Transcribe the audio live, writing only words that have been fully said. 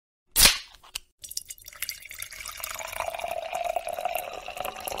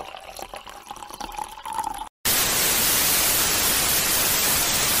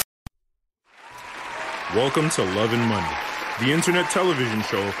Welcome to Love and Money, the internet television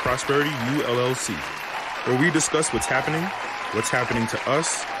show of Prosperity U LLC, where we discuss what's happening to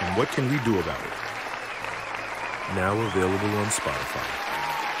us, and what can we do about it. Now available on Spotify.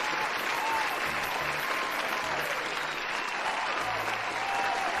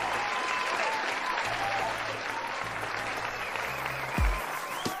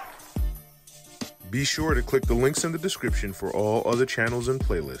 Be sure to click the links in the description for all other channels and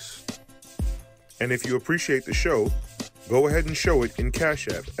playlists. And if you appreciate the show, go ahead and show it in Cash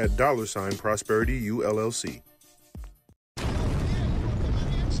App at $Prosperity U LLC.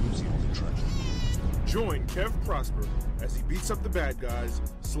 Join Kev Prosper as he beats up the bad guys,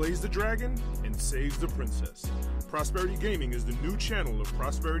 slays the dragon, and saves the princess. Prosperity Gaming is the new channel of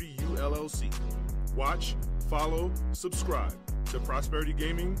Prosperity U LLC. Watch, follow, subscribe to Prosperity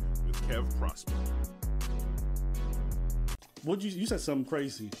Gaming with Kev Prosper. You said something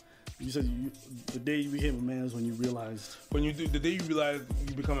crazy. You said the day you became a man is when you realized. The day you realize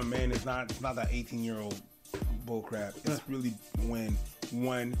you become a man is not that 18-year-old bullcrap. It's really when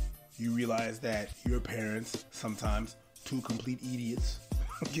one, you realize that your parents sometimes two complete idiots.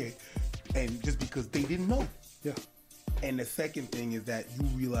 Okay, and just because they didn't know. Yeah. And the second thing is that you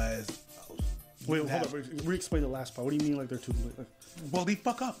realize. Wait, hold up. Re-explain the last part. What do you mean like they're too? Well, they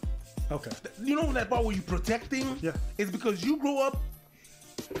fuck up. Okay. You know that part where you protecting? Yeah. It's because you grow up.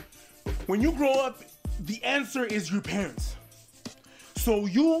 When you grow up, the answer is your parents. So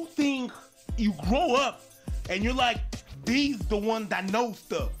you think you grow up and you're like, these the one that knows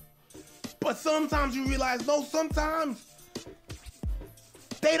stuff. But sometimes you realize, no, sometimes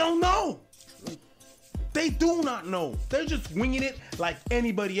they don't know. They do not know. They're just winging it like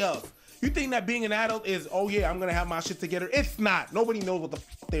anybody else. You think that being an adult is, oh yeah, I'm gonna have my shit together. It's not. Nobody knows what the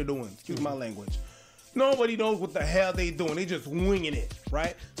fuck they're doing. Excuse my language. Nobody knows what the hell they doing. They just winging it,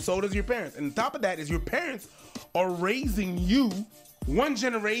 right? So does your parents. And on top of that is your parents are raising you one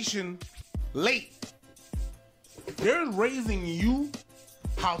generation late. They're raising you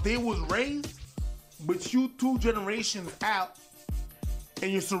how they was raised, but you two generations out,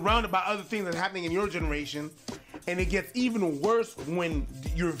 and you're surrounded by other things that's happening in your generation, and it gets even worse when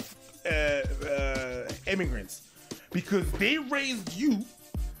you're immigrants, because they raised you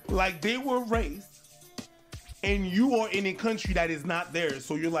like they were raised, and you are in a country that is not theirs,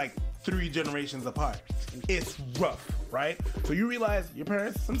 so you're like 3 generations apart. It's rough, right? So you realize your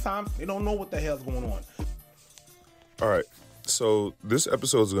parents, sometimes they don't know what the hell's going on. All right, so this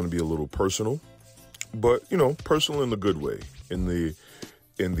episode is going to be a little personal, but personal in the good way, in the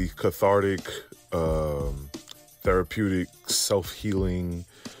cathartic, therapeutic, self-healing,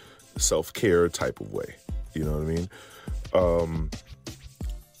 self-care type of way. You know what I mean?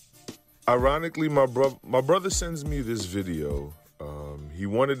 Ironically, my brother sends me this video. He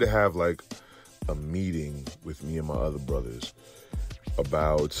wanted to have like a meeting with me and my other brothers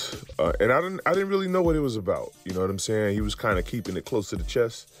about, and I didn't really know what it was about. You know what I'm saying? He was kind of keeping it close to the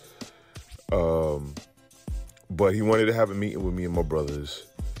chest. But he wanted to have a meeting with me and my brothers.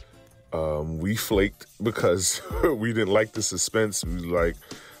 We flaked because we didn't like the suspense. We was like,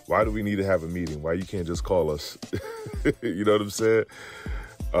 why do we need to have a meeting? Why you can't just call us? You know what I'm saying?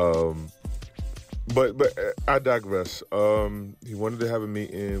 But I digress. He wanted to have a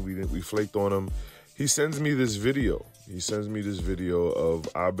meeting. We flaked on him. He sends me this video. Of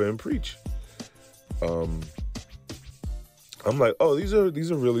Abba and Preach. I'm like, oh, these are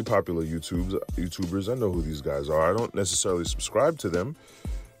really popular YouTubers. I know who these guys are. I don't necessarily subscribe to them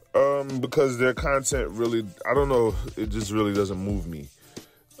because their content really, I don't know, it just really doesn't move me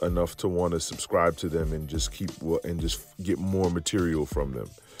enough to want to subscribe to them and just get more material from them.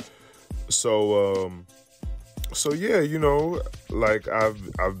 So yeah, like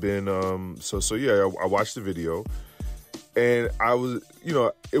I've been I watched the video, and I was,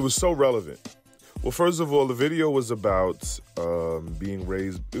 it was so relevant. Well, first of all, the video was about being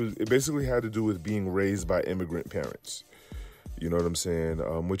raised. It basically had to do with being raised by immigrant parents. You know what I'm saying?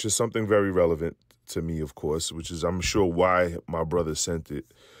 Which is something very relevant to me, of course, which is, I'm sure, why my brother sent it.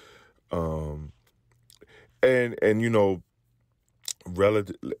 And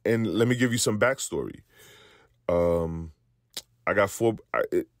let me give you some backstory. I got 4,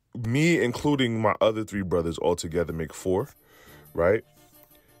 me including my other 3 brothers all together make 4, right?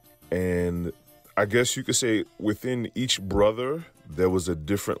 And I guess you could say within each brother, there was a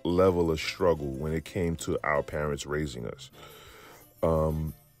different level of struggle when it came to our parents raising us.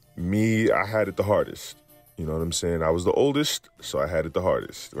 Me, I had it the hardest. You know what I'm saying? I was the oldest, so I had it the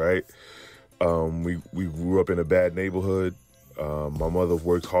hardest, right? We grew up in a bad neighborhood. My mother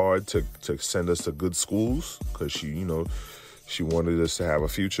worked hard to send us to good schools because she wanted us to have a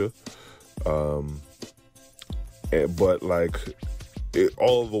future. But like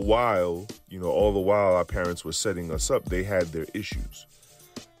all the while our parents were setting us up, they had their issues.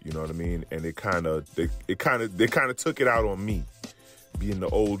 You know what I mean? And they kind of took it out on me, being the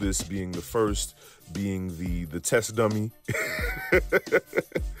oldest, being the first, being the test dummy.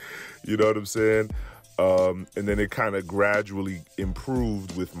 You know what I'm saying? And then it kind of gradually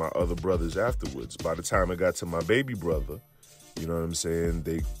improved with my other brothers afterwards. By the time I got to my baby brother, you know what I'm saying,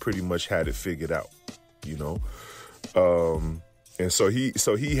 they pretty much had it figured out, you know? And so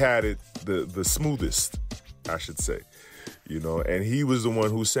he had it the smoothest, I should say, you know, and he was the one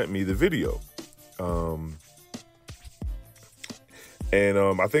who sent me the video.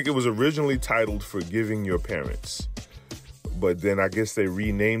 I think it was originally titled Forgiving Your Parents, but then I guess they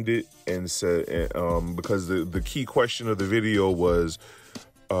renamed it and said, because the key question of the video was,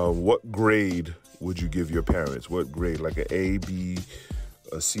 what grade would you give your parents? What grade? Like an A, B,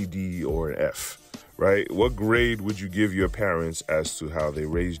 a C, D, or an F, right? What grade would you give your parents as to how they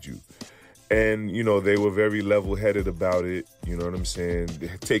raised you? And, you know, they were very level-headed about it, you know what I'm saying?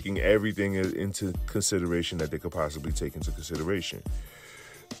 Taking everything into consideration that they could possibly take into consideration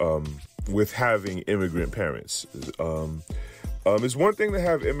with having immigrant parents. It's one thing to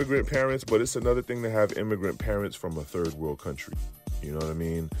have immigrant parents, but it's another thing to have immigrant parents from a third world country. You know what I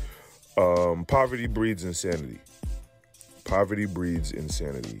mean? Poverty breeds insanity. Poverty breeds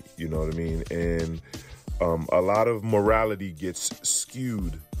insanity. You know what I mean? And a lot of morality gets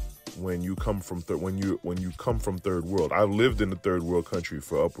skewed when you come from when you come from third world. I've lived in the third world country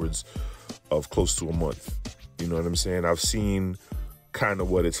for upwards of close to a month. You know what I'm saying? I've seen kind of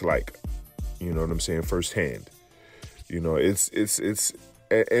what it's like. You know what I'm saying? Firsthand. You know, it's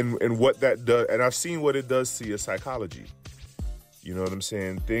and what that does, and I've seen what it does to your psychology. You know what I'm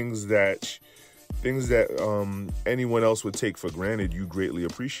saying? Things that anyone else would take for granted, you greatly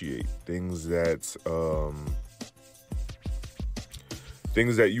appreciate. Things that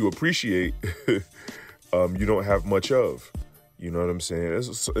you appreciate, you don't have much of. You know what I'm saying?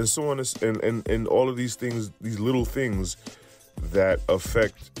 And so on, and all of these things, these little things that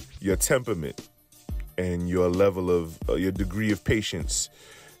affect your temperament and your level of your degree of patience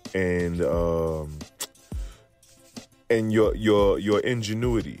and your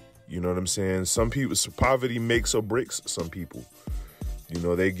ingenuity. You know what I'm saying? Some people, poverty makes or breaks some people. You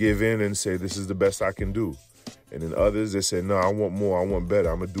know, they give in and say, this is the best I can do. And then others, they say, no, I want more, I want better.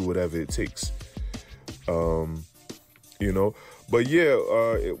 I'm going to do whatever it takes. You know, but yeah,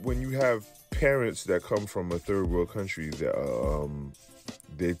 when you have parents that come from a third world country, that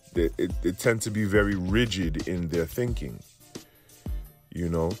they tend to be very rigid in their thinking, you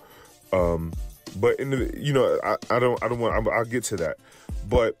know. But in the, you know, I don't want, I'll get to that.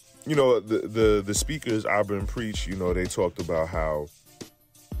 But, you know, the speakers, Abba and Preach, you know, they talked about how,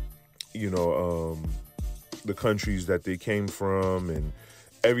 you know, the countries that they came from and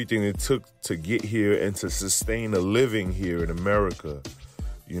everything it took to get here and to sustain a living here in America.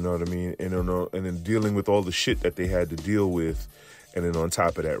 You know what I mean? And then dealing with all the shit that they had to deal with. And then on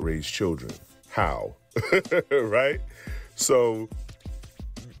top of that, raise children. How? Right? So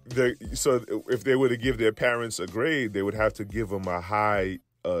if they were to give their parents a grade, they would have to give them a high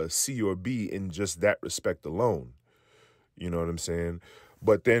C or B in just that respect alone. You know what I'm saying?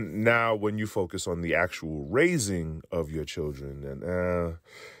 But then now when you focus on the actual raising of your children, then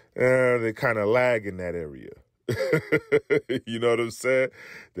they kind of lag in that area. You know what I'm saying?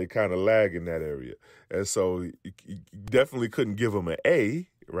 They kind of lag in that area. And so you definitely couldn't give them an A,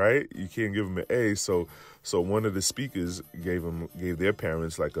 right? You can't give them an A. So one of the speakers gave their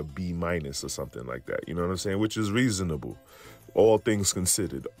parents like a B- or something like that. You know what I'm saying? Which is reasonable. All things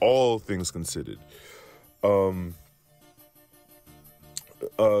considered. All things considered.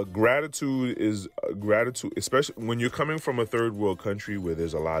 Gratitude, especially when you're coming from a third world country where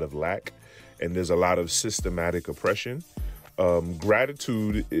there's a lot of lack and there's a lot of systematic oppression.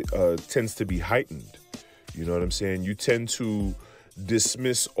 Gratitude tends to be heightened. You know what I'm saying? You tend to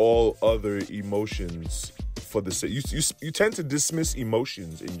dismiss all other emotions for the sake. You tend to dismiss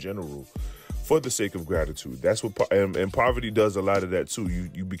emotions in general for the sake of gratitude. That's what and poverty does a lot of that too.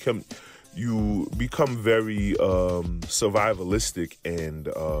 You become very survivalistic and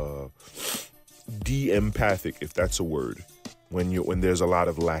de-empathic, if that's a word, when there's a lot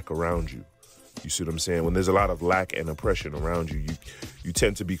of lack around you. You see what I'm saying? When there's a lot of lack and oppression around you, you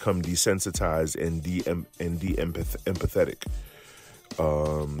tend to become desensitized and empathetic.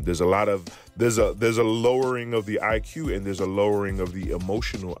 There's a lowering of the IQ and there's a lowering of the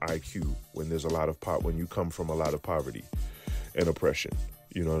emotional IQ when you come from a lot of poverty and oppression.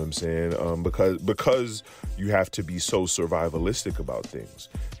 You know what I'm saying? Because you have to be so survivalistic about things.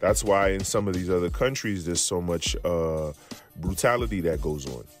 That's why in some of these other countries there's so much brutality that goes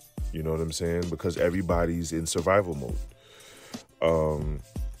on. You know what I'm saying? Because everybody's in survival mode.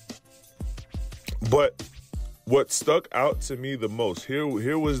 But what stuck out to me the most, here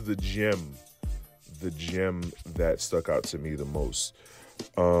was the gem that stuck out to me the most.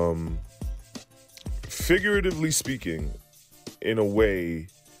 Figuratively speaking, in a way,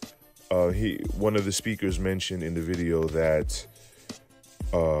 one of the speakers mentioned in the video that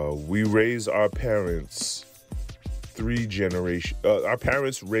we raised our parents our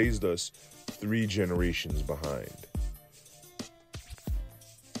parents raised us 3 generations behind.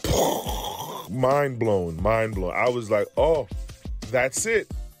 Mind blown. I was like, oh, that's it.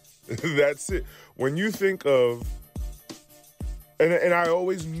 That's it. When you think of, and I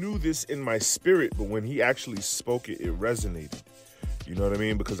always knew this in my spirit, but when he actually spoke it, it resonated. You know what I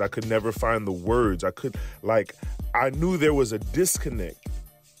mean? Because I could never find the words. I knew there was a disconnect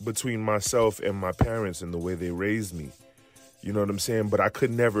between myself and my parents and the way they raised me. You know what I'm saying? But I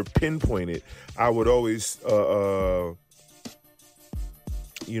could never pinpoint it. I would always,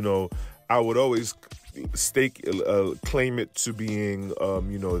 claim it to being,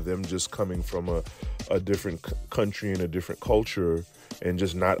 them just coming from a different country and a different culture and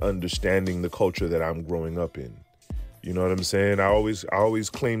just not understanding the culture that I'm growing up in. You know what I'm saying? I always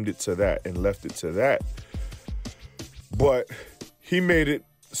claimed it to that and left it to that. But he made it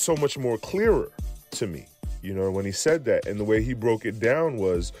so much more clearer to me, when he said that. And the way he broke it down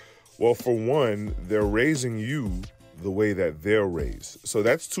was, well, for one, they're raising you the way that they're raised. So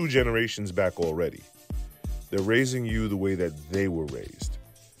that's 2 generations back already. They're raising you the way that they were raised.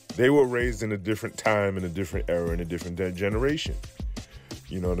 They were raised in a different time, in a different era, in a different generation.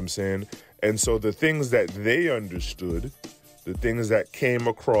 You know what I'm saying? And so the things that they understood, the things that came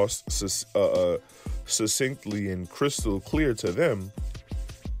across succinctly and crystal clear to them,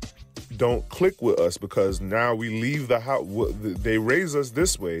 don't click with us, because now we leave the house. They raise us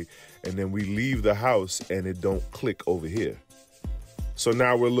this way, and then we leave the house and it don't click over here. So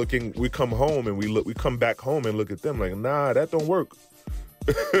now we come home and we come back home and look at them like, nah, that don't work.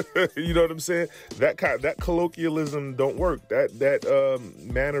 You know what I'm saying? That colloquialism don't work. That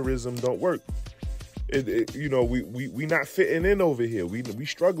mannerism don't work. We not fitting in over here. We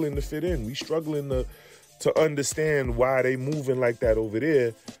struggling to fit in. We struggling to understand why they moving like that over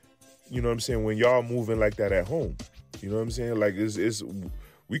there. You know what I'm saying? When y'all moving like that at home. You know what I'm saying? Like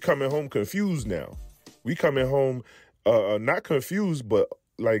we coming home confused now. We coming home not confused, but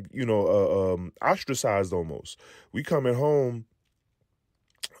ostracized almost. We coming home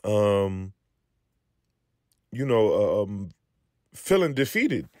feeling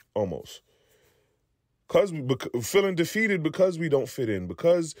defeated almost. Feeling defeated because we don't fit in,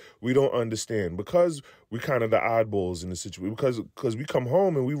 because we don't understand, because we kind of the oddballs in the situation, because we come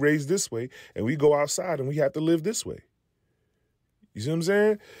home and we raised this way and we go outside and we have to live this way. You see what I'm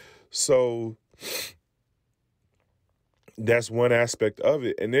saying? So that's one aspect of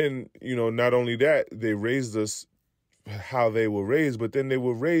it. And then, not only that, they raised us how they were raised, but then they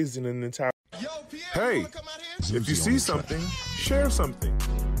were raised in an entire... Hey, if you see something, share something.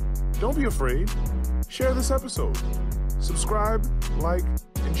 Don't be afraid. Share this episode. Subscribe, like,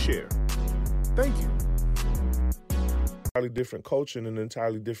 and share. Thank you. Entirely different culture in an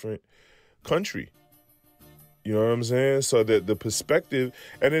entirely different country. You know what I'm saying? So that the perspective,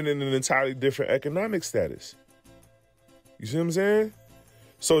 and then in an entirely different economic status. You see what I'm saying?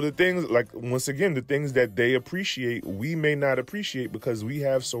 So the things, once again, the things that they appreciate, we may not appreciate because we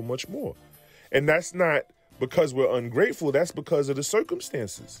have so much more. And that's not because we're ungrateful. That's because of the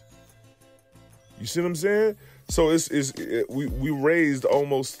circumstances. You see what I'm saying? So we raised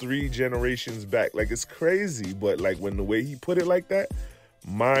almost 3 generations back. It's crazy, but when the way he put it like that,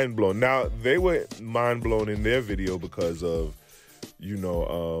 mind blown. Now, they were mind blown in their video because of,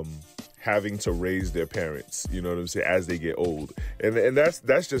 having to raise their parents, you know what I'm saying, as they get old. And that's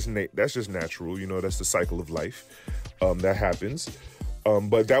just natural, that's the cycle of life. That happens.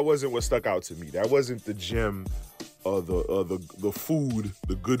 But that wasn't what stuck out to me. That wasn't the gem of the food,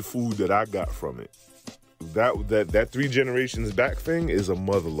 the good food that I got from it. That 3 generations back thing is a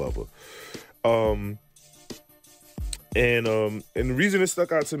mother lover. And the reason it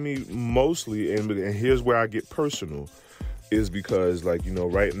stuck out to me mostly, and here's where I get personal, is because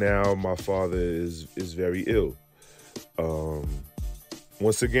right now my father is very ill.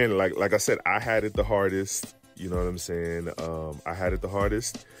 Once again, like I said, I had it the hardest. You know what I'm saying? I had it the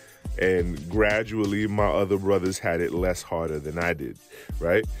hardest, and gradually my other brothers had it less harder than I did,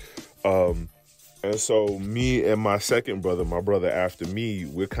 right? And so me and my second brother, my brother after me,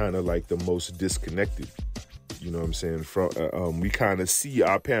 we're kind of like the most disconnected. You know what I'm saying? We kind of see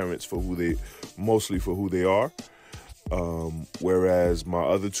our parents for mostly for who they are. Whereas my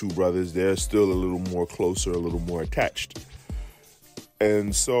other two brothers, they're still a little more closer, a little more attached.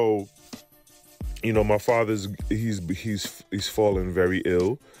 And so, you know, my father's, he's fallen very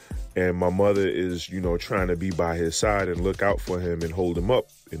ill. And my mother is, you know, trying to be by his side and look out for him and hold him up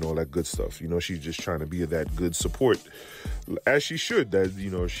and all that good stuff. You know, she's just trying to be that good support, as she should, that, you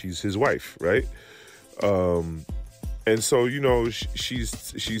know, she's his wife, right? And so, you know,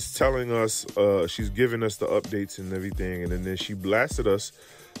 she's telling us, she's giving us the updates and everything. And then she blasted us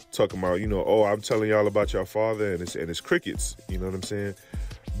talking about, you know, oh, I'm telling y'all about your father and it's crickets. You know what I'm saying?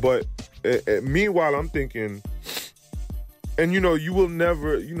 But meanwhile, I'm thinking... And, you know, you will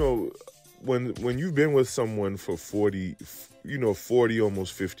never, you know, when you've been with someone for 40,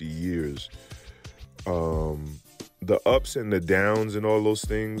 almost 50 years, the ups and the downs and all those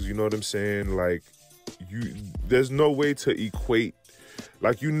things, you know what I'm saying? Like, there's no way to equate.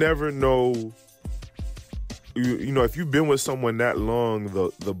 Like, you never know, you know, if you've been with someone that long,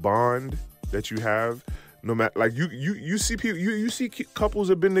 the bond that you have, no matter, like, you see people, you see couples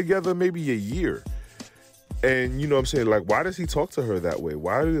that have been together maybe a year. And you know what I'm saying? Like, why does he talk to her that way?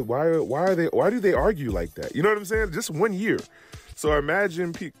 Why do they argue like that? You know what I'm saying? Just 1 year. So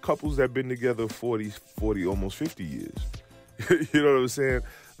imagine couples that have been together 40, almost 50 years. You know what I'm saying?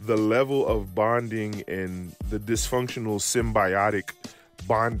 The level of bonding and the dysfunctional symbiotic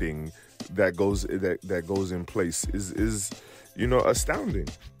bonding that goes in place is you know, astounding.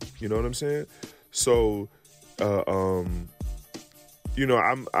 You know what I'm saying? So you know,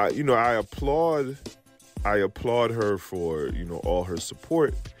 I applaud her for, you know, all her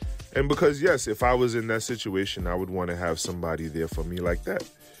support. And because, yes, if I was in that situation, I would want to have somebody there for me like that.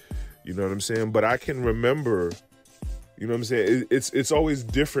 You know what I'm saying? But I can remember, you know what I'm saying? It's always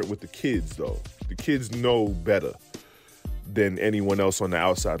different with the kids, though. The kids know better than anyone else on the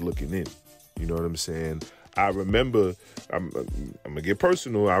outside looking in. You know what I'm saying? I remember, I'm going to get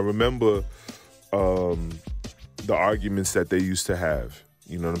personal. I remember the arguments that they used to have.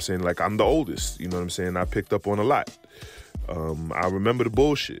 You know what I'm saying? Like, I'm the oldest. You know what I'm saying? I picked up on a lot. I remember the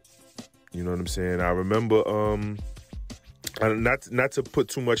bullshit. You know what I'm saying? I remember, not to put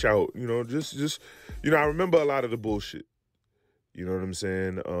too much out, you know, just, you know, I remember a lot of the bullshit. You know what I'm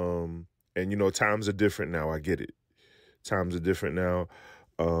saying? And, you know, times are different now. I get it. Times are different now.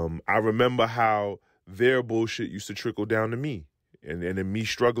 I remember how their bullshit used to trickle down to me and then me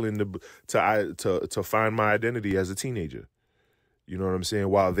struggling to find my identity as a teenager. You know what I'm saying?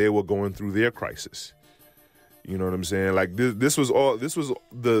 While they were going through their crisis. You know what I'm saying? Like, this was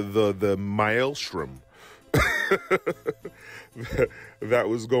the maelstrom that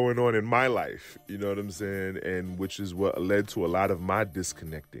was going on in my life. You know what I'm saying? And which is what led to a lot of my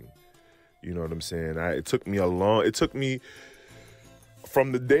disconnecting. You know what I'm saying? It took me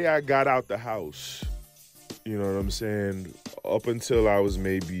from the day I got out the house, you know what I'm saying, up until I was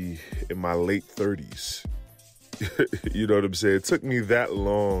maybe in my late 30s. You know what I'm saying? It took me that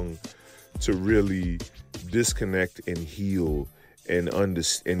long to really disconnect and heal and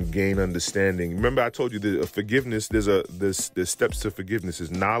gain understanding. Remember, I told you that forgiveness. There's steps to forgiveness. Is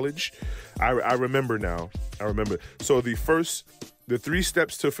knowledge. I remember now. I remember. So the 3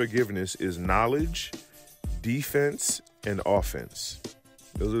 steps to forgiveness is knowledge, defense, and offense.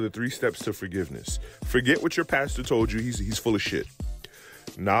 Those are the 3 steps to forgiveness. Forget what your pastor told you. He's full of shit.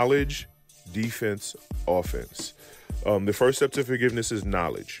 Knowledge, defense, offense. The first step to forgiveness is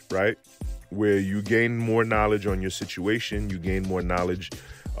knowledge, right? Where you gain more knowledge on your situation, you gain more knowledge,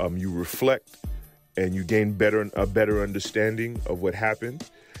 you reflect, and you gain a better understanding of what happened.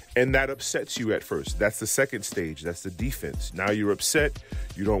 And that upsets you at first. That's the second stage. That's the defense. Now you're upset.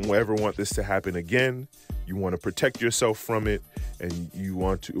 You don't ever want this to happen again. You want to protect yourself from it, and you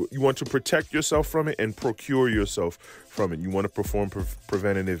want to protect yourself from it and procure yourself from it. You want to perform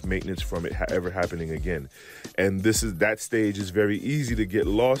preventative maintenance from it ever happening again. And that stage is very easy to get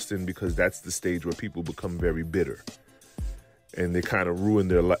lost in, because that's the stage where people become very bitter, and they kind of ruin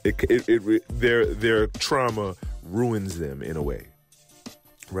their life. Their trauma ruins them in a way,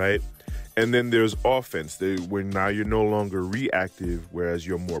 right? And then there's offense, where now you're no longer reactive, whereas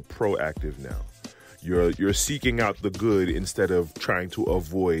you're more proactive now. You're seeking out the good instead of trying to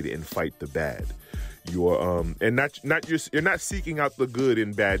avoid and fight the bad. You're not seeking out the good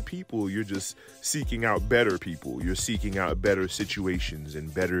in bad people. You're just seeking out better people. You're seeking out better situations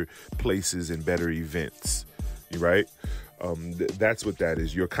and better places and better events. Right? That's what that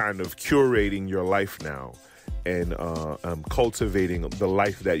is. You're kind of curating your life now and cultivating the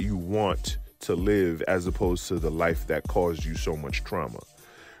life that you want to live as opposed to the life that caused you so much trauma,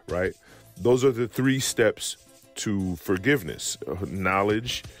 right? Those are the 3 steps to forgiveness: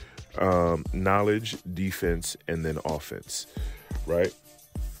 knowledge, defense, and then offense, right?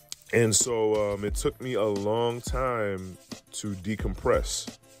 And so it took me a long time to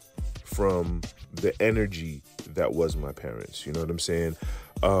decompress from the energy that was my parents. You know what I'm saying?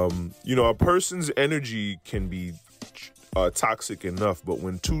 A person's energy can be toxic enough, but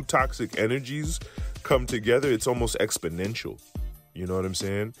when 2 toxic energies come together, it's almost exponential. You know what I'm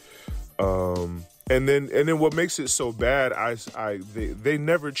saying? And then what makes it so bad, they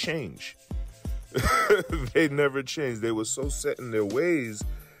never change. They never change. They were so set in their ways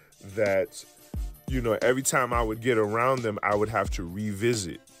that, every time I would get around them, I would have to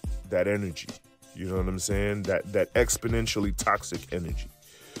revisit that energy. You know what I'm saying? That exponentially toxic energy.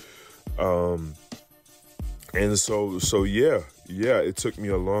 And so yeah, it took me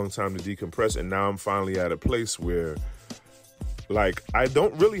a long time to decompress, and now I'm finally at a place where, like, I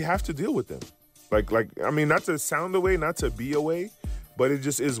don't really have to deal with them. Not to sound away, not to be away, but it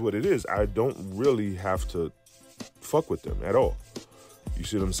just is what it is. I don't really have to fuck with them at all. You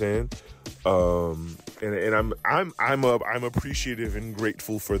see what I'm saying? And I'm appreciative and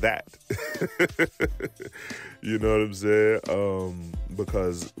grateful for that. You know what I'm saying?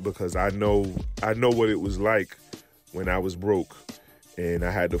 Because I know what it was like when I was broke and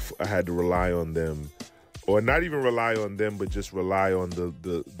I had to rely on them, or not even rely on them, but just rely on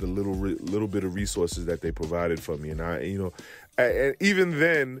the little bit of resources that they provided for me. And and even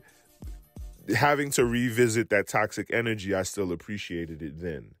then, having to revisit that toxic energy, I still appreciated it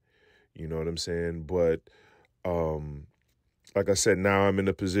then. You know what I'm saying? But like I said, now I'm in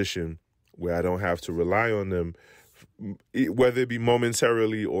a position where I don't have to rely on them, whether it be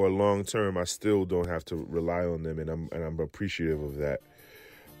momentarily or long term. I still don't have to rely on them, and I'm appreciative of that.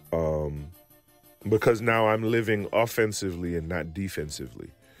 Because now I'm living offensively and not defensively.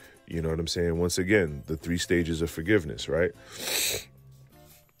 You know what I'm saying? Once again, the 3 stages of forgiveness, right?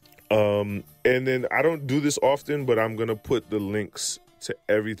 And then I don't do this often, but I'm gonna put the links to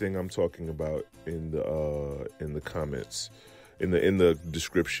everything I'm talking about in the comments, in the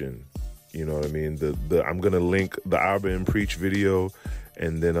description. You know what I mean? I'm gonna link the Abba and Preach video,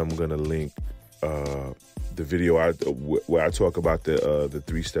 and then I'm gonna link the video where I talk about the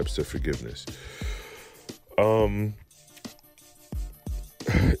 3 steps to forgiveness.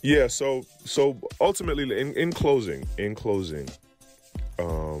 Yeah. So ultimately, in closing,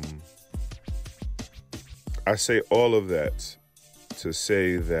 I say all of that to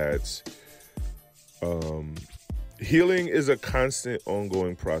say that healing is a constant,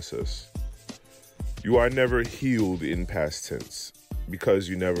 ongoing process. You are never healed in past tense because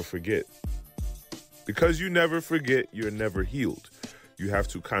you never forget. Because you never forget, you're never healed. You have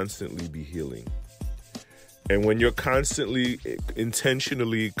to constantly be healing. And when you're constantly,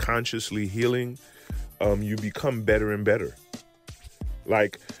 intentionally, consciously healing, you become better and better.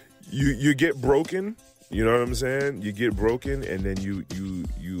 Like, you get broken, you know what I'm saying? You get broken, and then you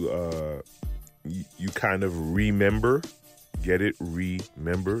kind of remember. Get it?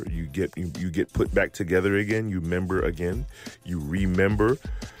 Remember. You get put back together again. You remember again. You remember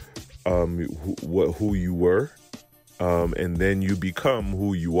who you were. And then you become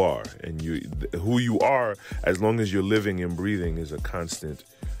who you are. And who you are, as long as you're living and breathing, is a constant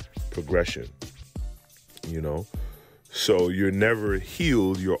progression, you know? So you're never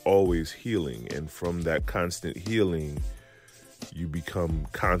healed, you're always healing. And from that constant healing, you become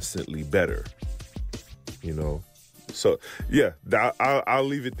constantly better, you know? So, yeah, I'll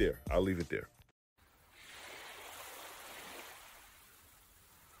leave it there. I'll leave it there.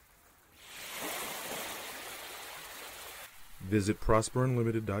 Visit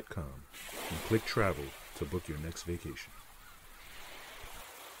ProsperUnlimited.com and click Travel to book your next vacation.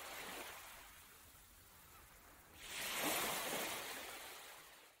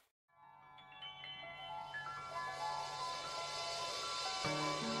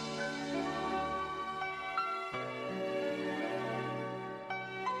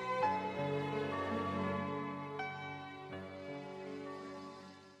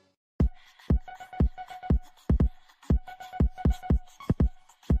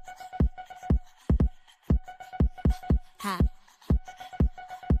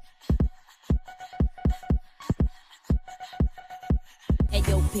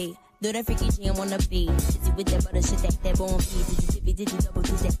 Do that freaky jam on the beat. Busy with that butter shit, that bone feed. Did you double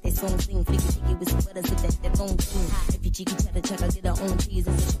do that song sing. Flicky with some butter, so that bone sing. If you cheeky cheddar, get her own cheese.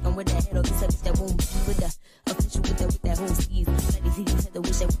 And so chicken with that head of the service that won't be with the official with that whole sleeve. Let me see you had the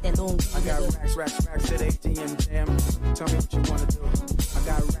wish that with that long sleeve. I got racks at ATM jam. Tell me what you wanna do. I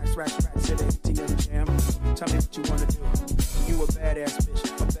got racks to the ATM jam. Tell me what you wanna do. You a badass bitch,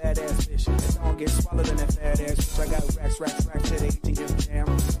 a badass bitch. And don't get swallowed in that fat ass bitch. I got racks to the ATM jam.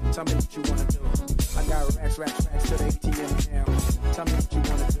 Tell me what you wanna do. I got racks to the ATM jam. Tell me what you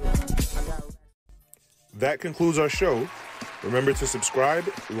wanna do. I got racks. That concludes our show. Remember to subscribe,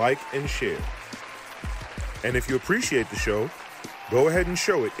 like, and share. And if you appreciate the show, go ahead and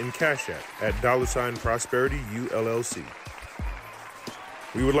show it in Cash App at $ProsperityU LLC.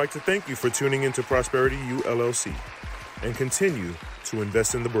 We would like to thank you for tuning into Prosperity U LLC and continue to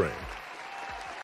invest in the brand.